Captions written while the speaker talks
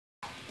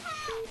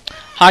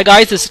Hi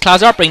guys, this is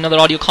Klazartsc bringing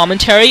another audio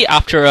commentary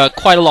after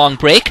quite a long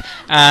break.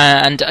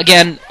 And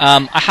again,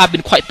 I have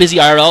been quite busy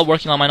IRL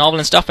working on my novel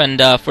and stuff, and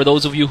for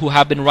those of you who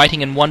have been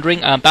writing and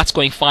wondering, that's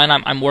going fine.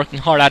 I'm working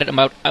hard at it.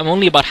 I'm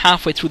only about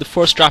halfway through the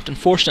first draft,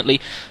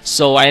 unfortunately,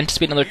 so I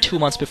anticipate another 2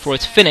 months before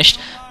it's finished.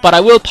 But I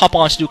will pop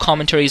on to do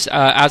commentaries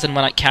as and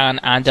when I can,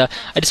 and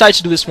I decided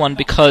to do this one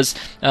because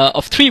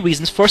of 3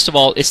 reasons. First of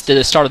all, it's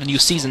the start of the new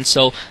season,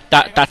 so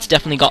that's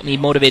definitely got me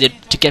motivated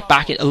to get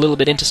back a little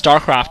bit into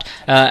StarCraft.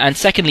 And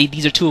secondly,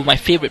 these are 2 of my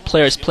favorite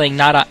players playing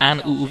Nada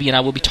and iloveoov, and I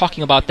will be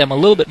talking about them a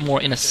little bit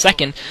more in a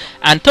second.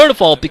 And third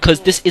of all,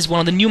 because this is one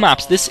of the new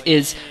maps. This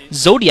is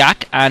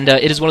Zodiac, and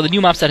it is one of the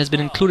new maps that has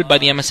been included by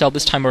the MSL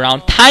this time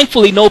around.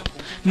 Thankfully,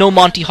 no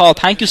Monty Hall.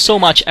 Thank you so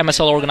much,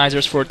 MSL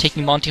organizers, for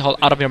taking Monty Hall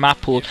out of your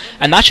map pool,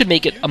 and that should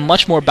make it a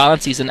much more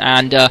balanced season,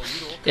 and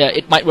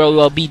it might very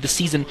well be the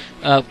season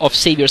of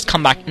Savior's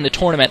comeback in the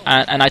tournament,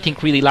 and I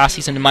think really last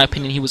season, in my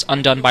opinion, he was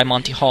undone by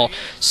Monty Hall.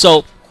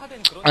 So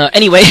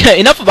anyway,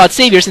 enough about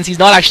Savior, since he's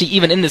not actually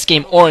even in this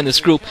game or in this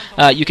group.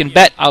 You can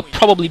bet I'll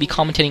probably be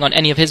commentating on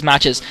any of his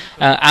matches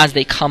as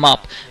they come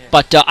up.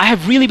 But I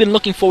have really been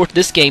looking forward to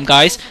this game,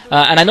 guys.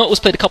 And I know it was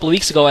played a couple of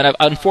weeks ago, and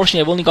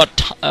unfortunately I've only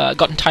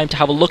gotten time to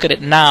have a look at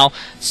it now,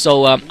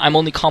 so I'm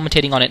only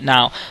commentating on it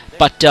now.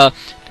 But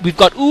we've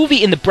got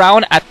iloveoov in the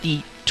brown at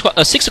the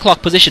 6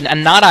 o'clock position,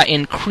 and Nada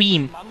in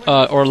cream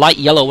or light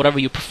yellow, whatever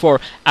you prefer,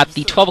 at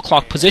the 12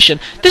 o'clock position.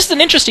 This is an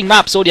interesting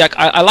map, Zodiac.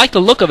 I like the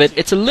look of it.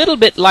 It's a little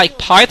bit like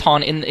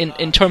Python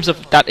in terms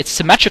of that it's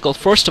symmetrical,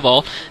 first of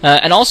all,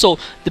 and also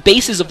the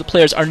bases of the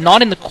players are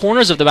not in the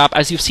corners of the map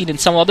as you've seen in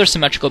some other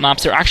symmetrical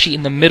maps. They're actually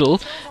in the middle,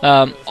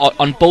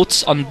 on both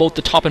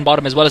the top and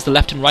bottom, as well as the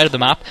left and right of the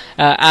map.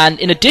 And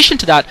in addition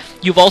to that,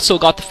 you've also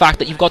got the fact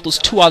that you've got those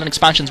 2 island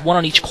expansions, one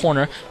on each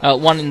corner,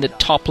 one in the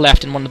top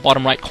left and one in the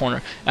bottom right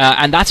corner,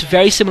 and that's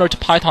very similar to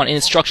Python in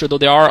its structure, though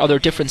there are other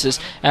differences.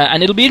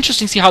 And it'll be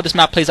interesting to see how this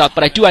map plays out,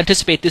 but I do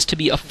anticipate this to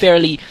be a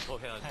fairly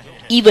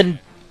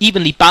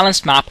evenly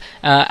balanced map,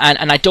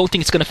 and I don't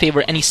think it's going to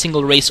favor any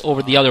single race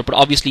over the other, but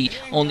obviously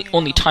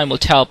only time will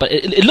tell. But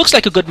it looks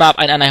like a good map,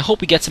 and I hope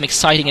we get some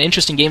exciting and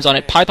interesting games on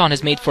it. Python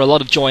has made for a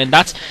lot of joy, and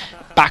that's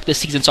back this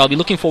season, so I'll be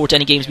looking forward to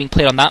any games being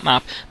played on that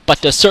map. But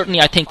certainly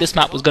I think this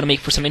map was going to make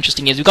for some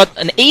interesting games. We've got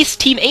an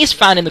Team Ace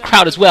fan in the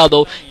crowd as well,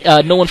 though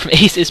no one from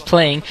Ace is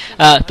playing.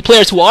 The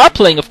players who are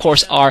playing, of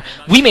course, are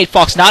We Made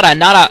Fox, Nada, and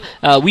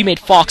Nada, We Made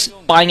Fox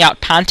buying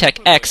out Pantech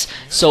X.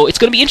 So it's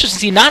going to be interesting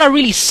to see. Nada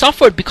really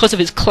suffered because of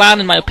his clan,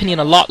 in my opinion,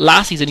 a lot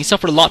last season. He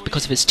suffered a lot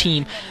because of his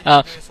team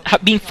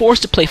being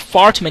forced to play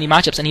far too many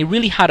matchups, and he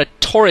really had a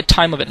torrid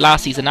time of it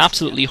last season,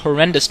 absolutely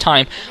horrendous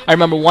time. I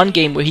remember one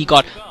game where he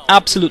got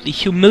absolutely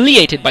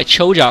humiliated by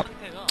Choja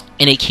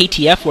in a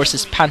KTF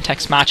versus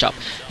Pantex matchup,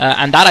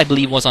 and that I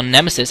believe was on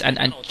Nemesis, and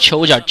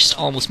Choja just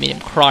almost made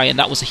him cry, and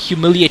that was a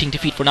humiliating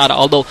defeat for Nada,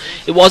 although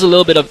it was a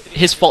little bit of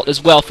his fault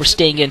as well for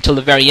staying in till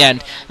the very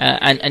end,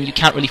 and you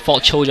can't really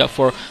fault Choja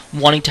for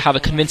wanting to have a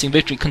convincing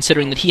victory,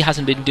 considering that he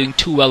hasn't been doing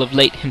too well of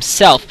late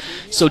himself.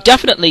 So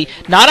definitely,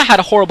 Nada had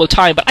a horrible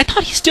time, but I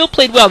thought he still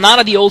played well.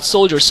 Nada, the old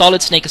soldier,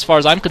 solid snake as far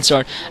as I'm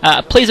concerned,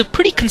 plays a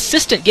pretty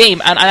consistent game,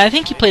 and I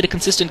think he played a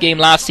consistent game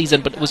last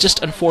season, but it was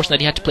just unfortunate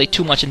that he had to play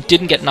too much and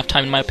didn't get enough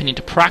time, in my opinion,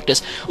 to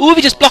practice.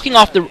 iloveoov just blocking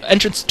off the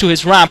entrance to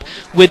his ramp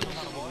with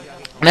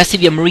an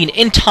SCV Marine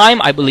in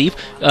time, I believe,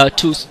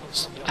 to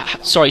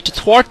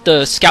thwart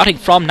the scouting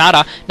from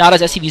Nada.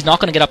 Nada's SCV is not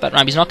going to get up that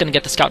ramp. He's not going to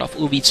get the scout off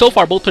iloveoov. So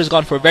far, both players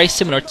gone for a very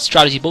similar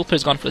strategy. Both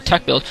players gone for the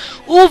tech build.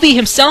 iloveoov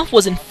himself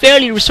was in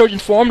fairly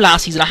resurgent form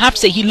last season. I have to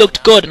say he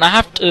looked good, and I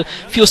have to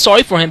feel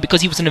sorry for him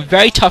because he was in a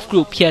very tough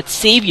group. He had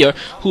Savior,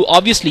 who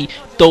obviously,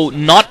 though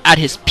not at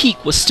his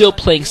peak, was still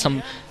playing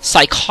some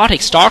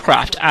psychotic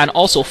StarCraft, and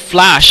also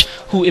Flash,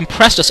 who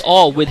impressed us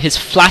all with his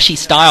flashy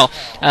style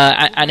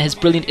and his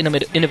brilliant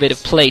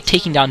innovative play,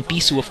 taking down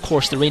Bisu, of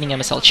course, the reigning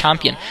MSL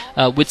champion,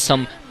 with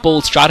some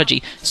bold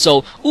strategy.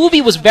 So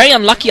iloveoov was very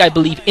unlucky, I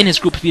believe, in his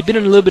group. If he had been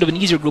in a little bit of an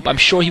easier group, I'm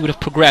sure he would have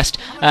progressed.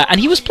 And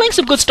he was playing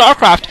some good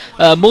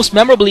StarCraft, most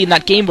memorably in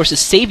that game versus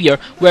Savior,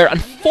 where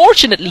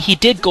unfortunately he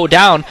did go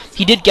down.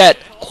 He did get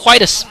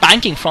quite a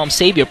spanking from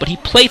Savior, but he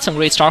played some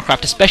great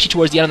StarCraft, especially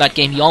towards the end of that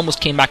game. He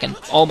almost came back and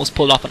almost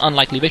pulled off an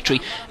unlikely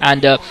victory.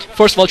 And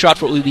first vulture out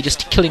for iloveoov,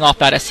 just killing off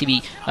that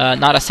SCV,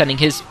 Nada sending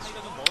his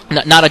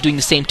Nada doing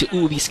the same to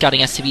iloveoov scouting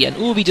SCV, and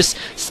iloveoov just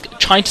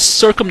trying to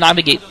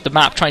circumnavigate the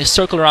map, trying to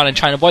circle around and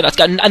trying to avoid that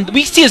scout. And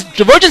we see his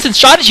divergence in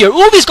strategy here.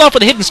 iloveoov's gone for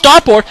the hidden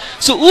starport,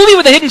 so iloveoov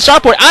with a hidden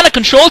starport and a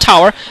control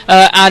tower,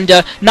 and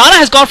Nada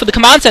has gone for the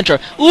command center.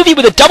 iloveoov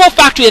with a double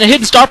factory and a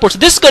hidden starport, so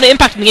this is going to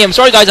impact the game.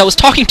 Sorry guys, I was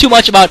talking too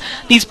much about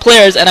these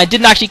players and I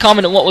didn't actually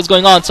comment on what was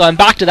going on, so I'm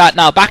back to that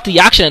now, back to the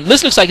action. And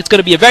this looks like it's going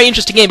to be a very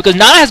interesting game because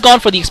Nada has gone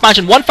for the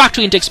expansion, 1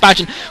 factory into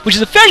expansion, which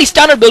is a fairly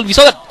standard build. We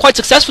saw that quite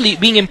successfully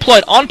being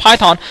employed on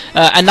Python,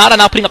 and Nada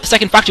now putting up the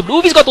second factory. But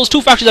iloveoov's got those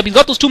 2 factories up, he's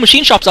got those 2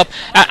 machine shops up,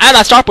 and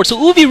that starport. So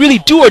iloveoov really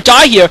do or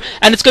die here,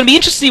 and it's going to be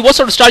interesting to see what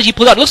sort of strategy he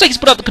pulls out. It looks like he's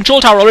put out the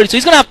control tower already, so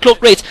he's going to have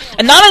cloak rates.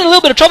 And Nada in a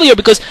little bit of trouble here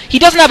because he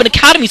doesn't have an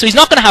academy, so he's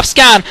not going to have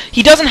scan.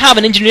 He doesn't have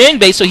an engineering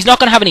base, so he's not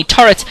going to have any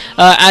turrets.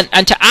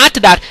 And to add to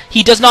that,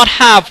 he does not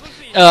have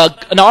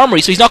an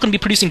armory, so he's not going to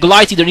be producing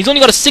Goliaths either, and he's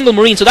only got a single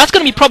Marine, so that's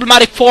going to be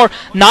problematic for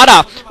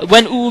Nada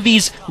when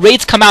uov's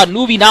raids come out, and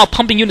uov now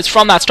pumping units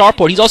from that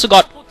starport. He's also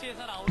got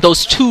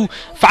those 2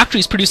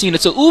 factories producing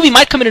units, so uov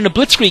might come in a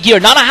blitzkrieg here.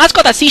 Nada has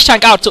got that siege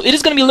tank out, so it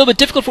is going to be a little bit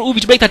difficult for uov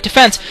to break that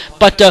defense,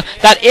 but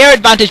that air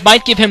advantage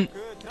might give him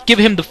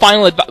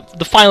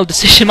the final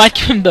decision, might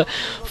give him the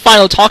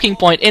final talking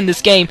point in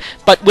this game.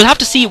 But we'll have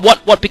to see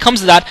what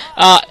becomes of that.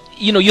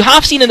 You know, you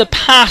have seen in the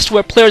past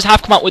where players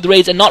have come out with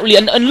raids and not really,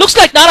 and looks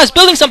like Nada's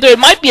building something. It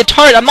might be a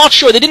turret, I'm not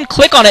sure, they didn't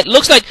click on it.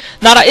 Looks like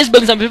Nada is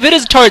building something. If it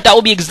is a turret, that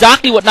will be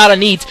exactly what Nada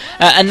needs,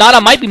 and Nada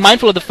might be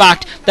mindful of the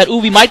fact that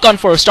uov might gone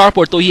for a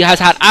starport, though he has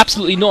had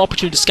absolutely no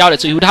opportunity to scout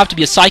it, so he would have to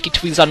be a psychic to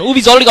figure this out. And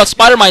uov's already got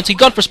spider mines, so he's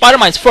gone for spider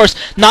mines first.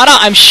 Nada,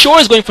 I'm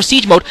sure, is going for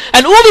siege mode,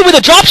 and uov with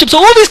a dropship,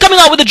 so uov's coming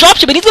out with a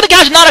dropship, and he's going to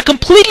catch Nada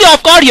completely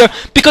off guard here,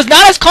 because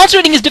Nada's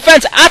concentrating his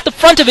defense at the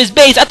front of his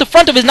base, at the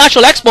front of his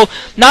natural expo.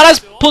 Nada's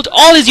put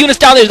all his units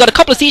down there. He's got a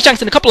couple of siege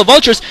tanks and a couple of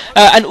vultures,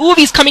 and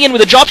uov's coming in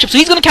with a dropship, so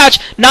he's going to catch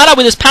Nada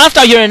with his pants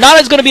down here, and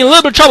Nada's going to be in a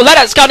little bit of trouble.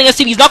 That scouting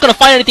SCV, he's not going to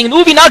find anything, and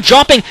uov now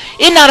dropping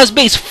in Nada's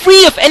base,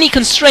 free of any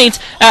constraints,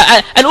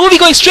 and uov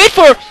going straight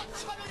for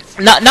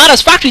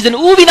Nada's factories, and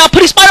uov now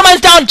putting spider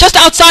mines down just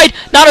outside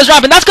Nada's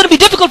ramp, and that's going to be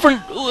difficult for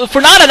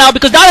Nada now,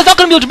 because Nada's not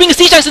going to be able to bring his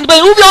siege tanks into play.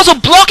 uov also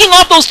blocking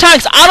off those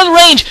tanks out of the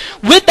range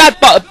with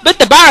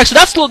the barracks, so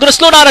that's going to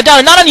slow Nada down,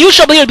 and Nada in huge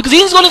trouble here, because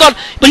he's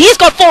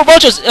got 4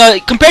 vultures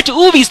compared to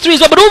uov's 3 as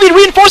well, but uov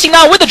reinforcing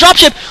now with the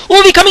dropship,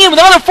 uov coming in with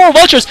another 4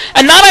 vultures,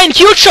 and Nada in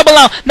huge trouble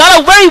now.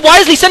 Nada very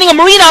wisely sending a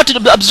Marine out to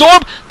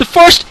absorb the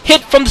first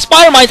hit from the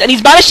spider mines, and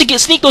he's managed to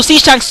sneak those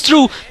siege tanks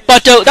through,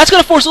 but that's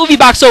going to force uov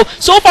back. So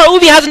far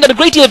uov hasn't done a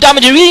great deal of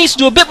damage. He really needs to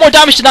do a bit more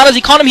damage to Nada's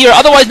economy here,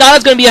 otherwise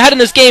Nada's going to be ahead in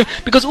this game,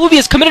 because uov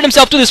has committed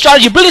himself to this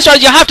strategy. Brilliant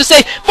strategy, I have to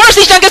say. First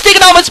siege tank gets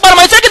taken out by spider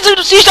mines, second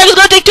siege tank is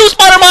going to take 2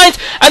 spider mines,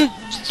 and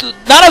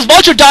Nada's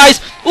vulture dies.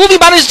 uov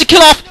manages to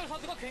kill off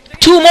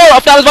 2 more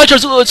of Nada's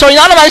vultures.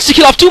 Nada managed to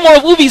kill off 2 more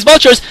of uov's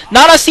vultures.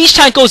 Nada's siege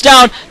tank goes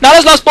down.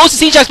 Nada's lost both the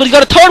siege tanks, but he's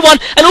got a 3rd one,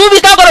 and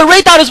uov's now got a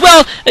raid down as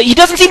well. He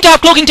doesn't seem to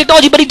have cloaking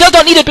technology, but he does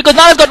not need it, because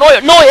Nada's got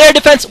no air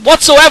defense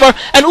whatsoever,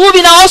 and uov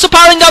now also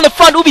powering down the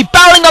front. uov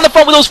barreling down the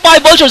front with those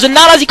 5 vultures, and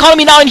Nada's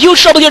economy now in huge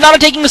trouble here. Nada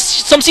taking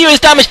some serious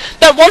damage.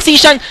 That 1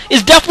 siege tank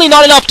is definitely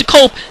not enough to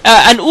cope,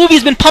 and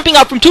uov's been pumping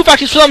out from 2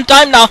 factories for some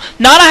time now.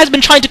 Nada has been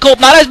trying to cope.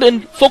 Nada has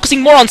been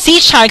focusing more on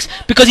siege tanks,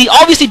 because he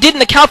obviously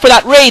didn't account for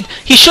that raid.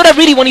 He should have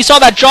really when he saw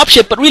that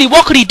dropship, but really,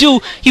 what could he do?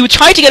 He would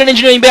try to get an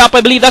engineering bay up,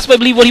 I believe. That's what I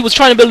believe what he was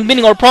trying to build,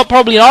 mining, or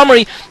probably an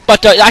armory,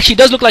 but it actually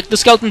does look like the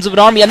skeletons of an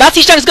army, and that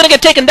siege tank is going to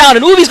get taken down,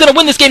 and uov's going to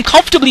win this game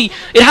comfortably,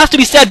 it has to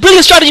be said.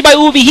 Brilliant strategy by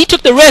uov. He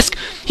took the risk.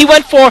 He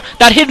went for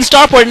that hidden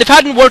starport, and if it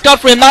hadn't worked out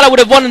for him, Nada would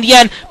have won in the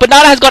end, but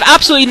Nada has got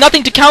absolutely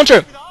nothing to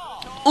counter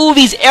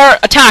uov's air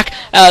attack,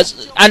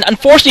 and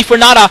unfortunately for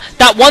Nada,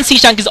 that 1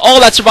 siege tank is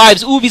all that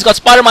survives. uov's got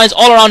spider mines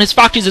all around his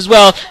factories as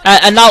well,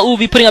 and now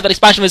uov putting out that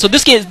expansion wave. So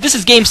this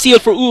is game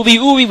sealed for uov.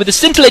 uov with a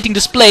scintillating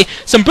display,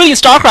 some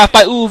brilliant StarCraft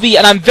by uov,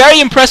 and I'm very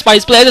impressed by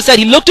his play. As I said,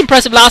 he looked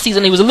impressive last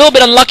season. He was a little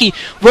bit unlucky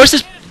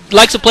versus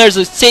likes of players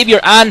like Savior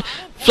and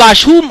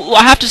Flash, whom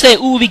I have to say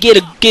uov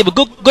gave a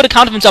good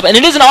account of himself, and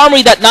it is an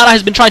armory that Nada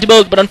has been trying to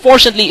build, but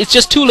unfortunately it's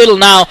just too little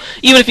now.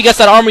 Even if he gets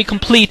that armory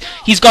complete,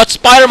 he's got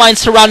spider mines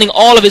surrounding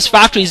all of his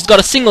factories. He's got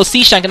a single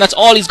siege tank, and that's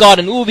all he's got,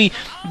 and uov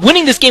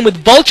winning this game with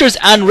vultures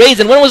and raids.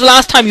 And when was the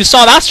last time you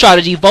saw that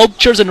strategy?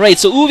 Vultures and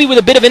raids. So uov with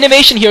a bit of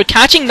innovation here,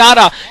 catching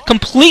Nada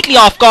completely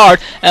off guard,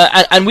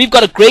 and we've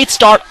got a great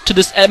start to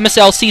this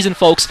MSL season,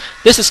 folks.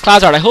 This is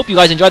Klazartsc. I hope you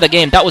guys enjoyed that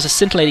game. That was a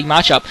scintillating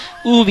matchup.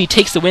 uov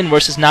takes the win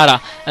versus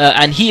Nada,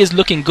 and he is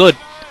looking good,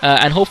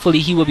 and hopefully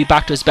he will be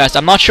back to his best.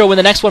 I'm not sure when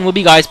the next one will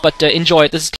be, guys, but enjoy it. This is